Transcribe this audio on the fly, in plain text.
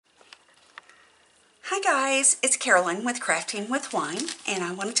Guys, it's Carolyn with Crafting with Wine, and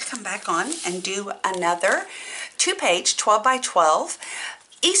I wanted to come back on and do another 2-page 12 by 12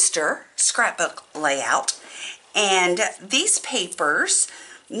 Easter scrapbook layout. And these papers,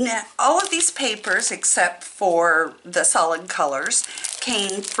 all of these papers except for the solid colors,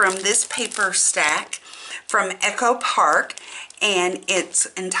 came from this paper stack from Echo Park, and it's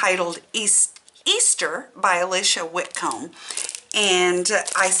entitled Easter by Alicia Whitcomb. And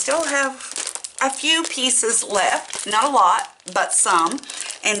I still have a few pieces left, not a lot, but some,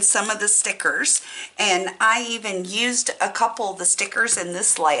 and some of the stickers. And I even used a couple of the stickers in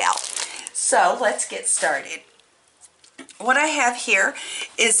this layout. So let's get started. What I have here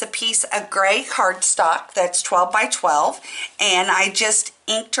is a piece of gray cardstock that's 12 by 12, and I just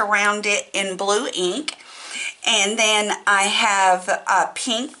inked around it in blue ink. And then I have a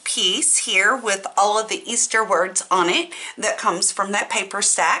pink piece here with all of the Easter words on it that comes from that paper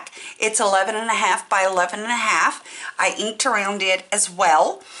stack. It's 11.5 by 11.5. I inked around it as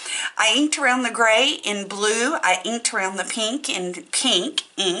well. I inked around the gray in blue. I inked around the pink in pink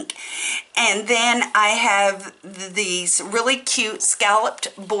ink. And then I have these really cute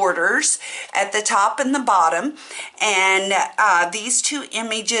scalloped borders at the top and the bottom. And these two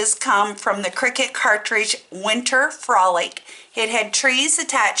images come from the Cricut cartridge Winter Frolic. It had trees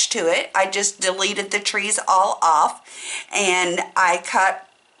attached to it. I just deleted the trees all off. And I cut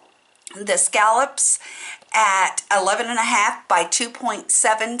the scallops at 11.5 by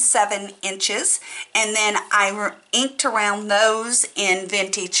 2.77 inches, and then I inked around those in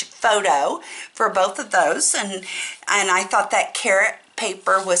Vintage Photo for both of those, and I thought that carrot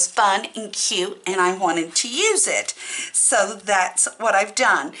paper was fun and cute, and I wanted to use it. So that's what I've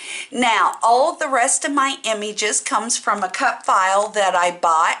done. Now, all of the rest of my images comes from a cut file that I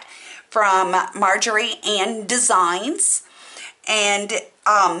bought from Marjorie Ann Designs, and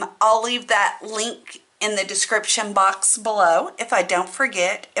I'll leave that link in the description box below if I don't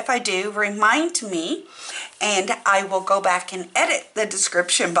forget. If I do, remind me, and I will go back and edit the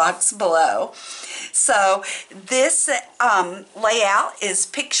description box below. So this layout is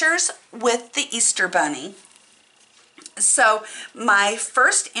pictures with the Easter Bunny. So my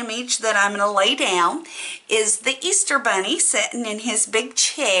first image that I'm going to lay down is the Easter Bunny sitting in his big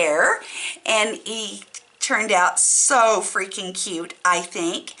chair, and he turned out so freaking cute, I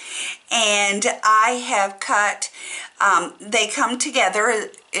think. And I have cut, they come together,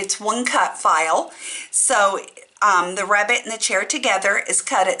 it's one cut file. So the rabbit and the chair together is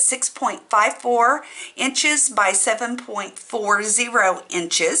cut at 6.54 inches by 7.40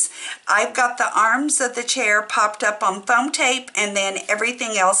 inches. I've got the arms of the chair popped up on foam tape, and then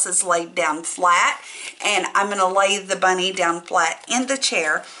everything else is laid down flat. And I'm going to lay the bunny down flat in the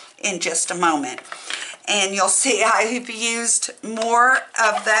chair in just a moment. And you'll see I've used more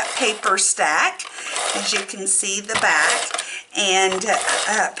of that paper stack. As you can see, the back, and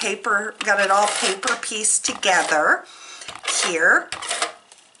paper, got it all paper pieced together here.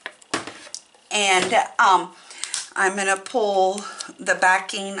 And I'm going to pull the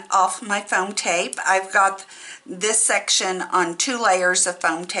backing off my foam tape. I've got this section on 2 layers of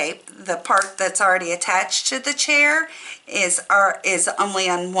foam tape. The part that's already attached to the chair is only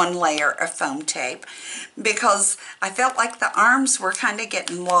on 1 layer of foam tape, because I felt like the arms were kind of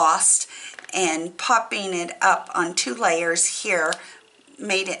getting lost, and popping it up on 2 layers here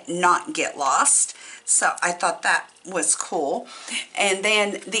made it not get lost. So I thought that was cool. And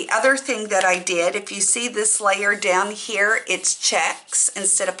then the other thing that I did, if you see this layer down here, it's checks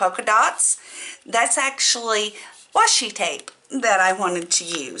instead of polka dots. That's actually washi tape that I wanted to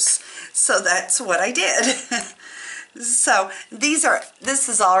use. So that's what I did. So this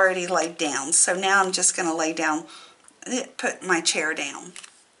is already laid down. So now I'm just going to lay down, put my chair down.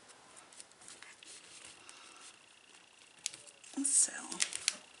 So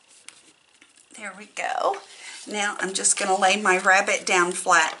there we go. Now I'm just going to lay my rabbit down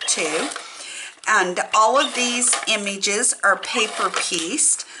flat too. And all of these images are paper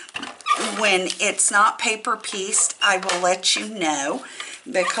pieced. When it's not paper pieced, I will let you know,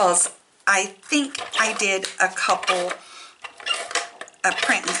 because I think I did a couple of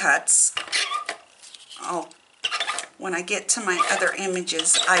print and cuts. When I get to my other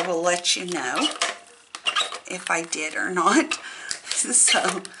images, I will let you know if I did or not. So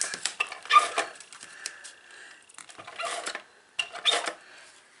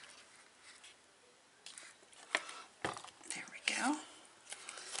there we go.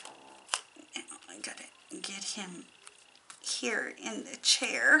 Now I gotta get him here in the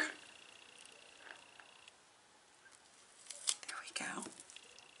chair. There we go.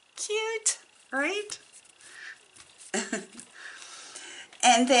 Cute, right?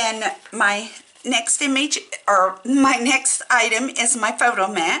 And then my next image, or my next item, is my photo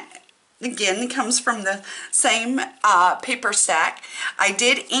mat. Again, it comes from the same paper stack. I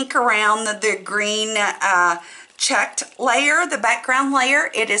did ink around the green checked layer, the background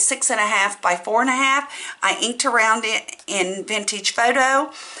layer. It is 6.5 by 4.5. I inked around it in Vintage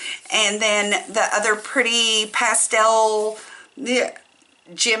Photo. And then the other pretty pastel,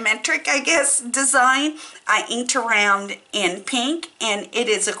 geometric, I guess, design, I inked around in pink, and it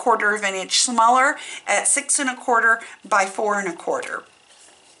is 1/4 of an inch smaller at 6.25 by 4.25.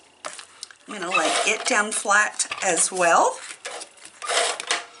 I'm going to lay it down flat as well.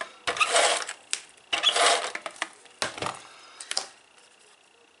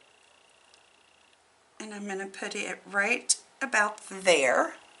 And I'm going to put it right about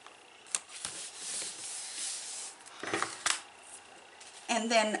there.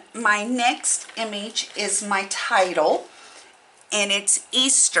 And then my next image is my title, and it's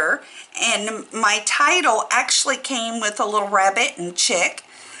Easter. And my title actually came with a little rabbit and chick.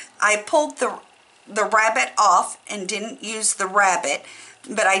 I pulled the rabbit off and didn't use the rabbit,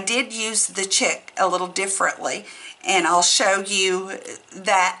 but I did use the chick a little differently, and I'll show you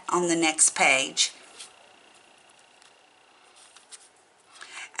that on the next page.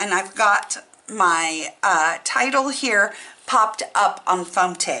 And I've got my title here popped up on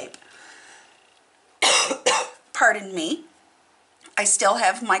foam tape. Pardon me. I still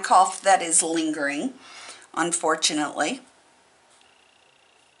have my cough that is lingering, unfortunately.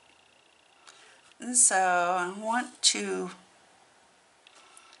 And so I want to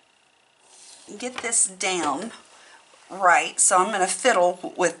get this down right, so I'm going to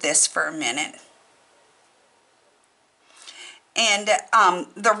fiddle with this for a minute. And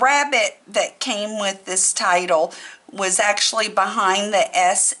the rabbit that came with this title was actually behind the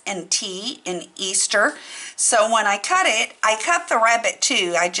S and T in Easter. So when I cut the rabbit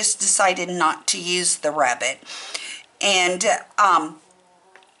too. I just decided not to use the rabbit. And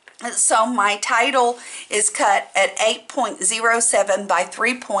so my title is cut at 8.07 by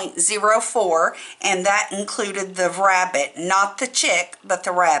 3.04, and that included the rabbit, not the chick, but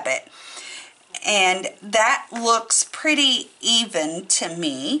the rabbit. And that looks pretty even to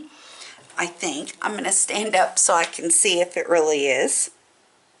me, I think. I'm going to stand up so I can see if it really is.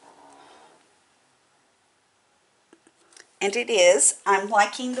 And it is. I'm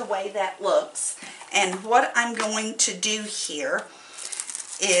liking the way that looks. And what I'm going to do here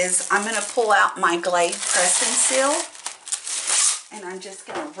is I'm going to pull out my Glade press and seal, and I'm just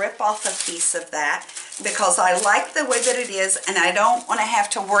going to rip off a piece of that because I like the way that it is, and I don't want to have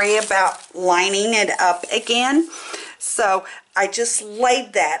to worry about lining it up again. So I just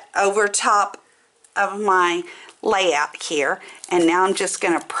laid that over top of my layout here, and now I'm just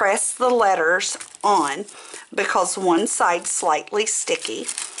going to press the letters on because one side's slightly sticky.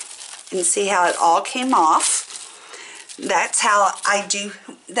 And see how it all came off. That's how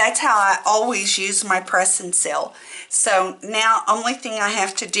I always use my press and seal. So now only thing I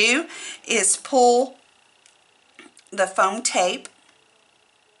have to do is pull the foam tape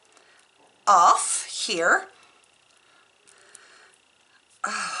off here.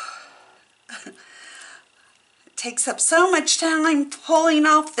 Oh. It takes up so much time pulling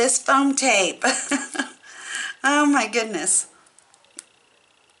off this foam tape. Oh my goodness.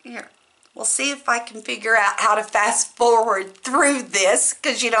 Here. We'll see if I can figure out how to fast forward through this,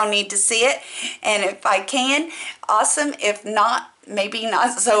 because you don't need to see it. And if I can, awesome. If not, maybe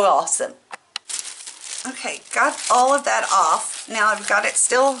not so awesome. Okay, got all of that off. Now I've got it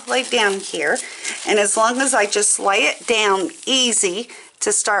still laid down here. And as long as I just lay it down easy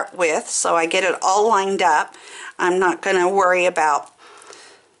to start with, so I get it all lined up, I'm not going to worry about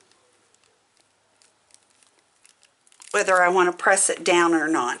whether I want to press it down or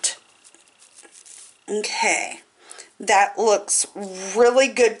not. Okay, that looks really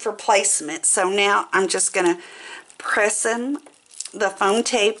good for placement. So now I'm just going to press the foam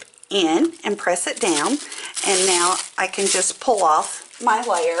tape in and press it down. And now I can just pull off my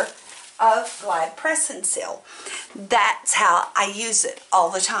layer of Glad Press and Seal. That's how I use it all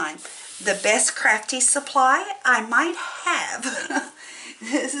the time. The best crafty supply I might have.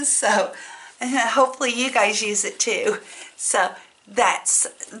 So hopefully you guys use it too. So that's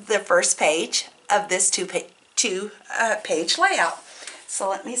the first page of this two-page layout. So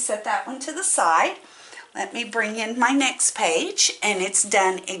let me set that one to the side. Let me bring in my next page, and it's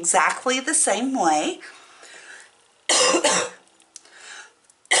done exactly the same way.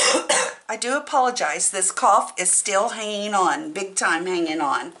 I do apologize. This cough is still hanging on, big time hanging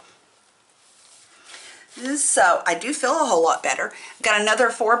on. So I do feel a whole lot better. Got another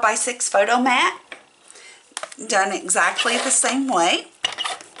 4x6 photo mat, done exactly the same way.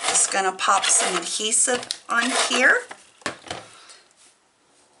 Just just going to pop some adhesive on here.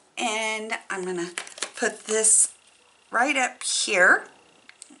 And I'm going to put this right up here,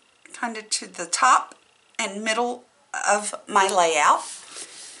 kind of to the top and middle of my layout.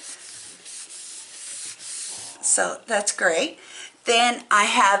 So that's great. Then I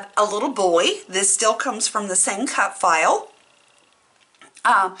have a little boy. This still comes from the same cut file.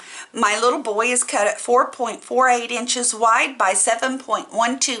 My little boy is cut at 4.48 inches wide by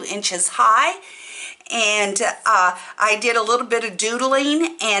 7.12 inches high. And I did a little bit of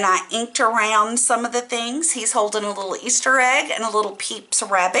doodling and I inked around some of the things. He's holding a little Easter egg and a little Peeps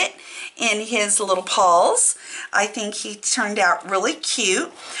rabbit in his little paws. I think he turned out really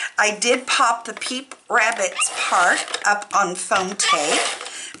cute. I did pop the Peep Rabbit's part up on foam tape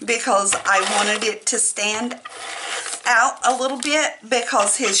because I wanted it to stand out a little bit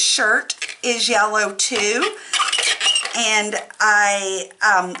because his shirt is yellow too. And I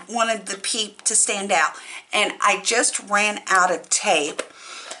wanted the Peep to stand out. And I just ran out of tape.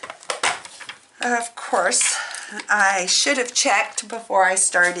 Of course, I should have checked before I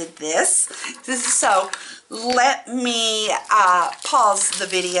started this. So let me pause the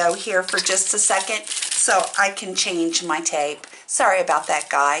video here for just a second so I can change my tape. Sorry about that,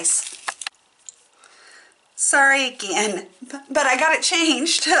 guys. Sorry again, but I got it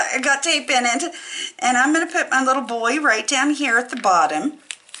changed. I got tape in it, and I'm going to put my little boy right down here at the bottom.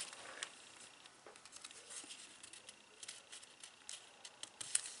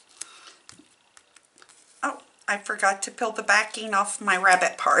 Oh, I forgot to peel the backing off my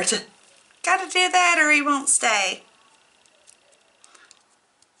rabbit part. Got to do that or he won't stay.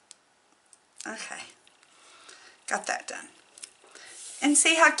 Okay, got that done. And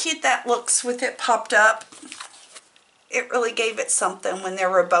see how cute that looks with it popped up? It really gave it something when they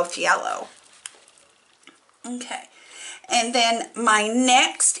were both yellow. Okay. And then my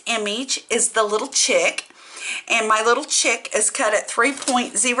next image is the little chick. And my little chick is cut at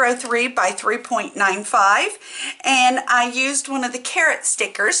 3.03 by 3.95. And I used one of the carrot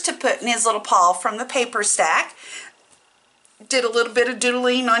stickers to put in his little paw from the paper stack. Did a little bit of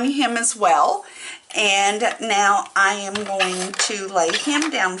doodling on him as well. And now I am going to lay him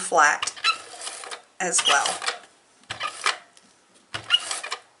down flat as well.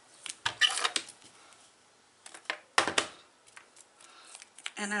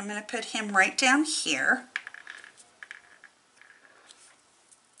 And I'm going to put him right down here.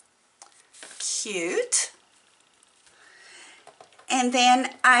 Cute. And then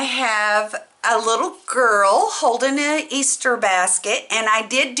I have a little girl holding an Easter basket, and I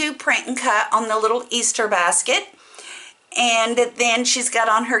did do print and cut on the little Easter basket. And then she's got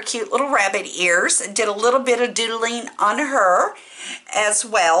on her cute little rabbit ears. Did a little bit of doodling on her as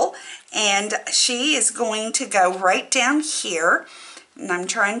well. And she is going to go right down here. And I'm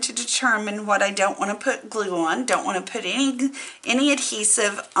trying to determine what I don't want to put glue on. Don't want to put any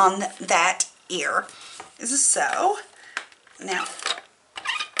adhesive on that ear. So, now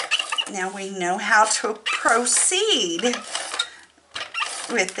we know how to proceed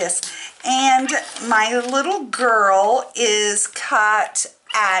with this. And my little girl is cut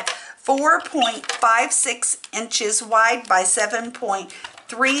at 4.56 inches wide by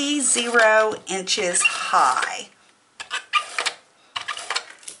 7.30 inches high.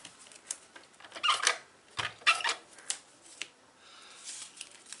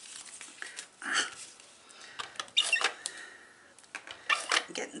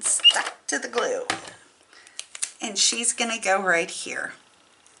 Getting stuck to the glue. And she's going to go right here.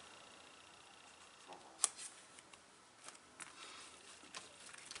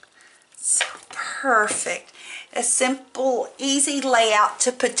 So perfect. A simple, easy layout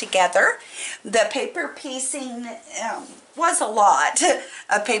to put together. The paper piecing was a lot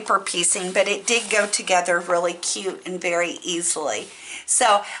of paper piecing, but it did go together really cute and very easily.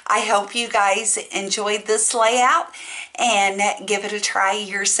 So I hope you guys enjoyed this layout and give it a try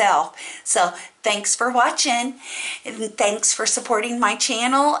yourself. So thanks for watching, and thanks for supporting my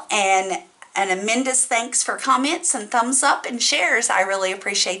channel, and a tremendous thanks for comments and thumbs up and shares. I really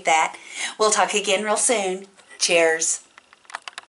appreciate that. We'll talk again real soon. Cheers.